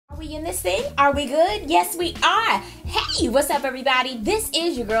We in this thing? Are we good? Yes, we are. Hey, what's up, everybody? This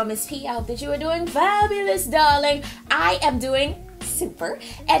is your girl, Miss P. I hope that you are doing fabulous, darling. I am doing super,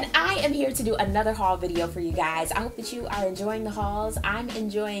 and I am here to do another haul video for you guys. I hope that you are enjoying the hauls. I'm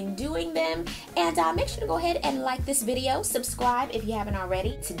enjoying doing them, and make sure to go ahead and like this video, subscribe if you haven't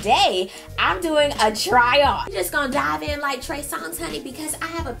already. Today, I'm doing a try-on. I'm just gonna dive in like Trey Songz, honey, because I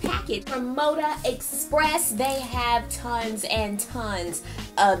have a package from ModaXpress. They have tons and tons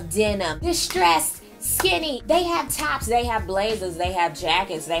of denim, distressed, skinny. They have tops, they have blazers, they have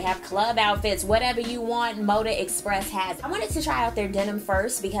jackets, they have club outfits, whatever you want, ModaXpress has. I wanted to try out their denim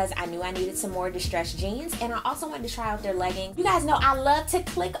first because I knew I needed some more distressed jeans, and I also wanted to try out their leggings. You guys know I love to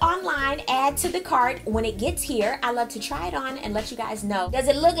click online, add to the cart. When it gets here, I love to try it on and let you guys know, does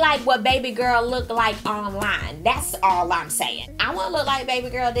it look like what baby girl looked like online? That's all I'm saying. I want to look like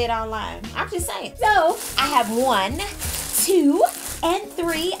baby girl did online. I'm just saying. So I have 1, 2, and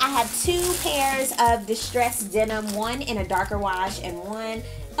 3. I have 2 pairs of distressed denim, one in a darker wash and one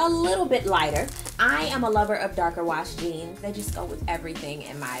a little bit lighter. I am a lover of darker wash jeans. They just go with everything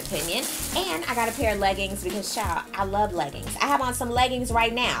in my opinion. And I got a pair of leggings because, child, I love leggings. I have on some leggings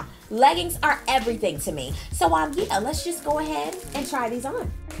right now. Leggings are everything to me. So yeah, let's just go ahead and try these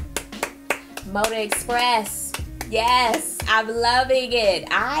on. ModaXpress. Yes, I'm loving it.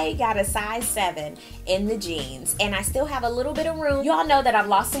 I got a size 7 in the jeans, and I still have a little bit of room. Y'all know that I've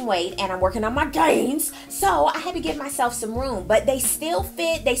lost some weight and I'm working on my gains, so I had to give myself some room, but they still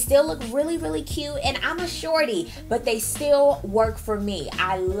fit. They still look really, really cute, and I'm a shorty, but they still work for me.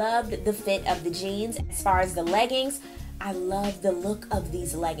 I loved the fit of the jeans. As far as the leggings, I love the look of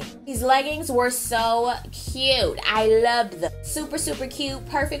these leggings. These leggings were so cute. I loved them. Super, super cute.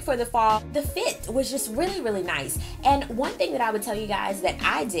 Perfect for the fall. The fit was just really, really nice. And one thing that I would tell you guys that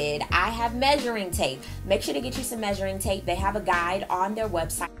I did, I have measuring tape. Make sure to get you some measuring tape. They have a guide on their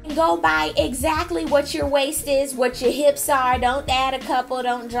website. And go by exactly what your waist is, what your hips are. Don't add a couple.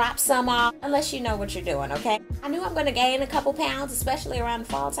 Don't drop some off unless you know what you're doing, okay? I knew I'm going to gain a couple pounds, especially around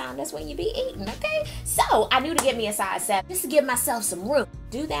the fall time. That's when you be eating, okay? So I knew to get me a size 7 just to give myself some room.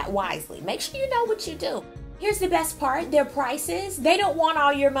 Do that wisely. Make sure you know what you do. Here's the best part, their prices, they don't want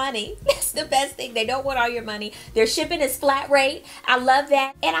all your money. That's the best thing, they don't want all your money. Their shipping is flat rate. I love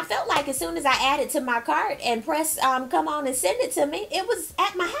that. And I felt like as soon as I added to my cart and press come on and send it to me, it was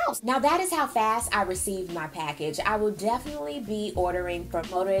at my house. Now that is how fast I received my package. I will definitely be ordering from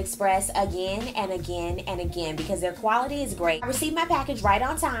ModaXpress again and again and again because their quality is great. I received my package right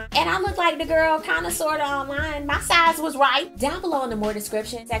on time, and I look like the girl kind of sort of online. My size was right. Down below in the more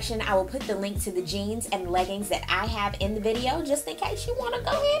description section, I will put the link to the jeans and leggings that I have in the video just in case you want to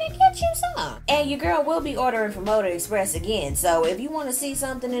go ahead and get you some. And your girl will be ordering from ModaXpress again, so if you want to see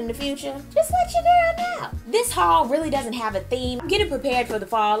something in the future, just let your girl know. This haul really doesn't have a theme. I'm getting prepared for the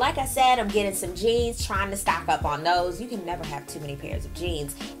fall. Like I said, I'm getting some jeans, trying to stock up on those. You can never have too many pairs of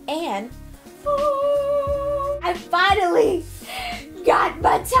jeans. And I finally got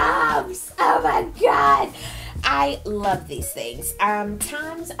my tops. Oh my God. I love these things.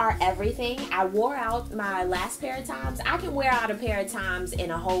 Toms are everything. I wore out my last pair of Toms. I can wear out a pair of Toms in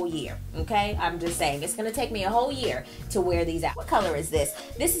a whole year, okay? I'm just saying, it's gonna take me a whole year to wear these out. What color is this?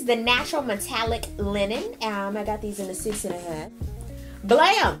 This is the natural metallic linen. I got these in a 6.5.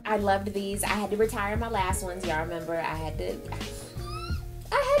 Blam! I loved these. I had to retire my last ones. Y'all remember I had to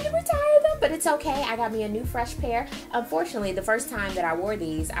retire them, but it's okay. I got me a new fresh pair. Unfortunately, the first time that I wore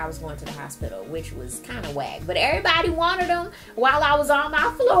these, I was going to the hospital, which was kind of whack, but everybody wanted them while I was on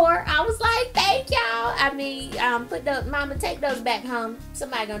my floor. I was like, thank y'all. I mean, mama, take those back home.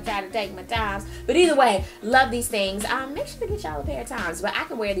 Somebody gonna try to take my Toms. But either way, love these things. Make sure to get y'all a pair of Toms, but I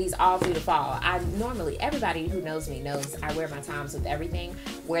can wear these all through the fall. Everybody who knows me knows I wear my Toms with everything.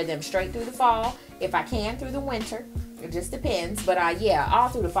 Wear them straight through the fall. If I can, through the winter. It just depends, but yeah, all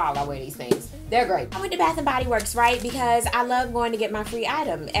through the fall I wear these things. They're great. I went to Bath & Body Works, right? Because I love going to get my free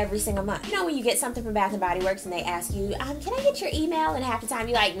item every single month. You know when you get something from Bath & Body Works and they ask you, can I get your email? And half the time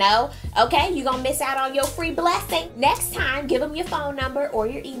you're like, no. Okay, you're gonna miss out on your free blessing. Next time, give them your phone number or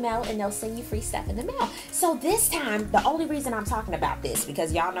your email and they'll send you free stuff in the mail. So this time, the only reason I'm talking about this,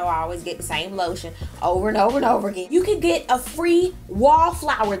 because y'all know I always get the same lotion over and over and over again. You can get a free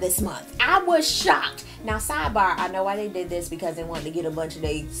wallflower this month. I was shocked. Now, sidebar, I know why they did this, because they wanted to get a bunch of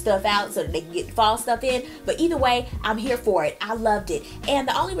their stuff out so that they can get fall stuff in. But either way, I'm here for it. I loved it. And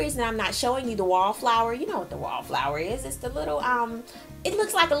the only reason I'm not showing you the wallflower, you know what the wallflower is. It's the little, it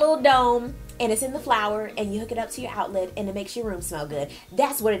looks like a little dome, and it's in the flower, and you hook it up to your outlet, and it makes your room smell good.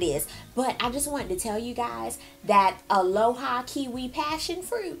 That's what it is. But I just wanted to tell you guys that Aloha Kiwi Passion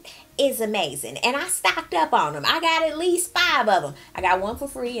Fruit is amazing. And I stocked up on them. I got at least 5 of them. I got one for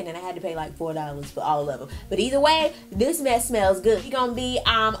free, and then I had to pay like $4 for all of them. But either way, this mess smells good. You're gonna be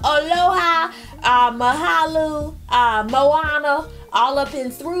aloha, mahalo, moana, all up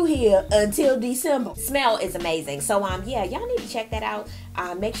and through here until December. Smell is amazing. So yeah, y'all need to check that out.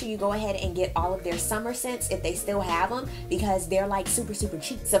 Make sure you go ahead and get all of their summer scents if they still have them, because they're like super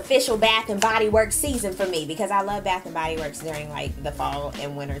cheap. It's official Bath and Body Works season for me, because I love Bath and Body Works during like the fall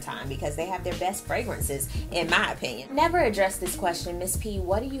and winter time, because they have their best fragrances in my opinion. Never addressed this question, Miss P,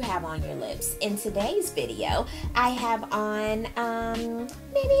 what do you have on your lips? In today's video, I have on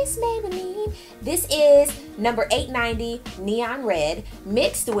maybe it's Maybelline. This is number 890 Neon Red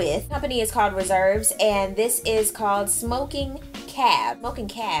mixed with, the company is called Reserves, and this is called Smoking Cab. Smoking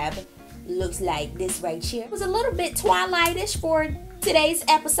Cab looks like this right here. It was a little bit twilightish for today's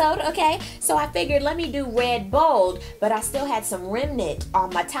episode, okay? So I figured let me do red bold, but I still had some remnant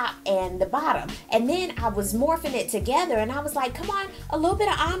on my top and the bottom. And then I was morphing it together, and I was like, come on, a little bit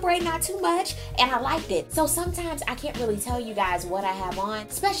of ombre, not too much, and I liked it. So sometimes I can't really tell you guys what I have on,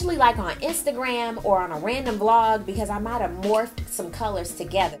 especially like on Instagram or on a random vlog, because I might have morphed some colors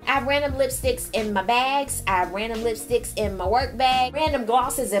together. I have random lipsticks in my bags, I have random lipsticks in my work bag, random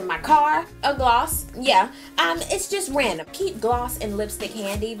glosses in my car, a gloss, yeah. It's just random. Keep gloss and lipstick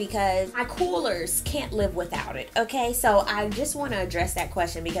handy because my coolers can't live without it, okay? So I just want to address that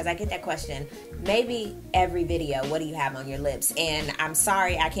question, because I get that question maybe every video. What do you have on your lips? And I'm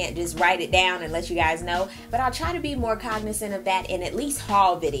sorry I can't just write it down and let you guys know, but I'll try to be more cognizant of that in at least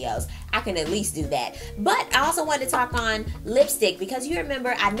haul videos. I can at least do that. But I also wanted to talk on lipstick, because you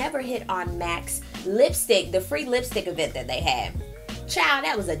remember I never hit on MAC's lipstick, the free lipstick event that they had. Child,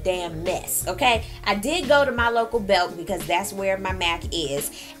 that was a damn mess, okay? I did go to my local Belk, because that's where my MAC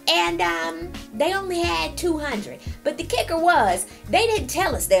is, and they only had 200. But the kicker was, they didn't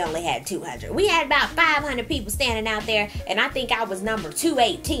tell us they only had 200. We had about 500 people standing out there, and I think I was number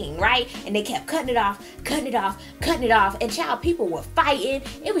 218, right? And they kept cutting it off, cutting it off, cutting it off, and child, people were fighting.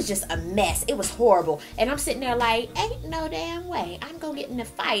 It was just a mess. It was horrible. And I'm sitting there like, ain't no damn way I'm gonna get in a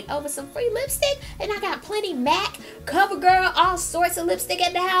fight over some free lipstick, and I got plenty MAC, CoverGirl, all sorts of lipstick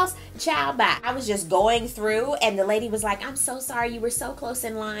at the house. Child, bye. I was just going through, and the lady was like, I'm so sorry, you were so close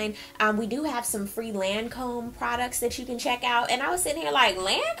in line. We do have some free Lancome products that you can check out. And I was sitting here like,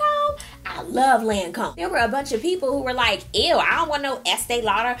 Lancome? I love Lancome. There were a bunch of people who were like, ew, I don't want no Estee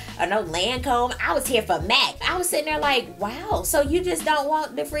Lauder or no Lancome. I was here for MAC. I was sitting there like, wow, so you just don't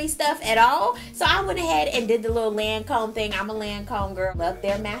want the free stuff at all? So I went ahead and did the little Lancome thing. I'm a Lancome girl. Love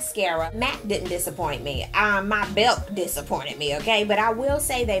their mascara. MAC didn't disappoint me. My Belk disappointed me, okay? But I will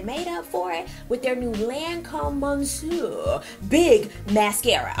say they made up for it with their new Lancome Monsieur Big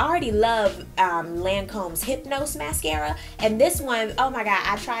Mascara. I already love Lancome's Hypnose Mascara, and this one, oh my god,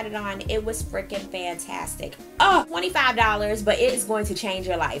 I tried it on. It was freaking fantastic. Oh, $25, but it is going to change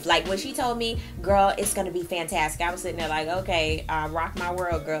your life. Like when she told me, girl, it's going to be fantastic, I was sitting there like, okay, rock my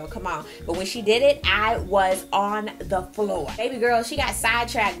world, girl, come on. But when she did it, I was on the floor. Baby girl, she got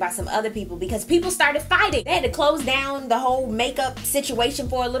sidetracked by some other people because people started fighting. They had to close down the whole makeup situation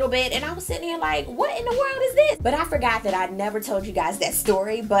for a little bit, and I was sitting here like, what in the world is this? But I forgot that I never told you guys that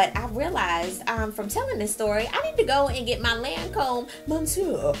story, but I realized from telling this story, I need to go and get my Lancome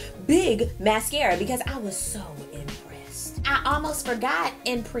Monsieur Big Mascara, because I was so impressed. I almost forgot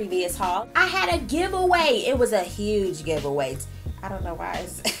in previous haul, I had a giveaway. It was a huge giveaway. I don't know why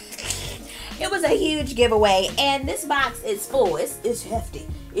it was a huge giveaway, and this box is full. It's hefty.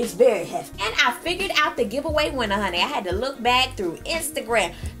 It's very hefty. And I figured out the giveaway winner, honey. I had to look back through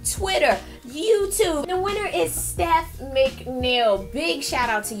Instagram, Twitter, YouTube. The winner is Steph McNeil. Big shout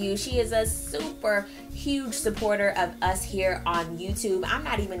out to you. She is a super huge supporter of us here on YouTube. I'm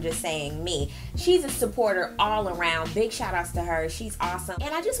not even just saying me. She's a supporter all around. Big shout outs to her. She's awesome.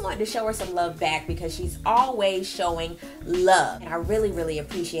 And I just wanted to show her some love back, because she's always showing love. And I really, really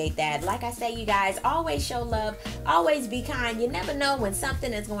appreciate that. Like I say, you guys, always show love. Always be kind. You never know when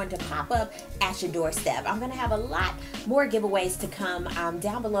something is going to pop up at your doorstep. I'm going to have a lot more giveaways to come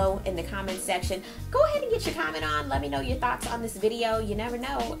down below in the comment section. Go ahead and get your comment on. Let me know your thoughts on this video. You never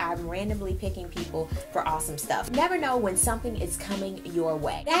know. I'm randomly picking people for awesome stuff. Never know when something is coming your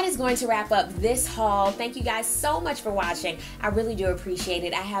way. That is going to wrap up this haul. Thank you guys so much for watching. I really do appreciate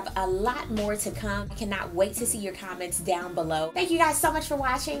it. I have a lot more to come. I cannot wait to see your comments down below. Thank you guys so much for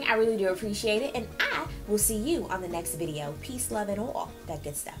watching. I really do appreciate it, and I will see you on the next video. Peace, love, and all that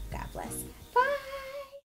good stuff. God bless.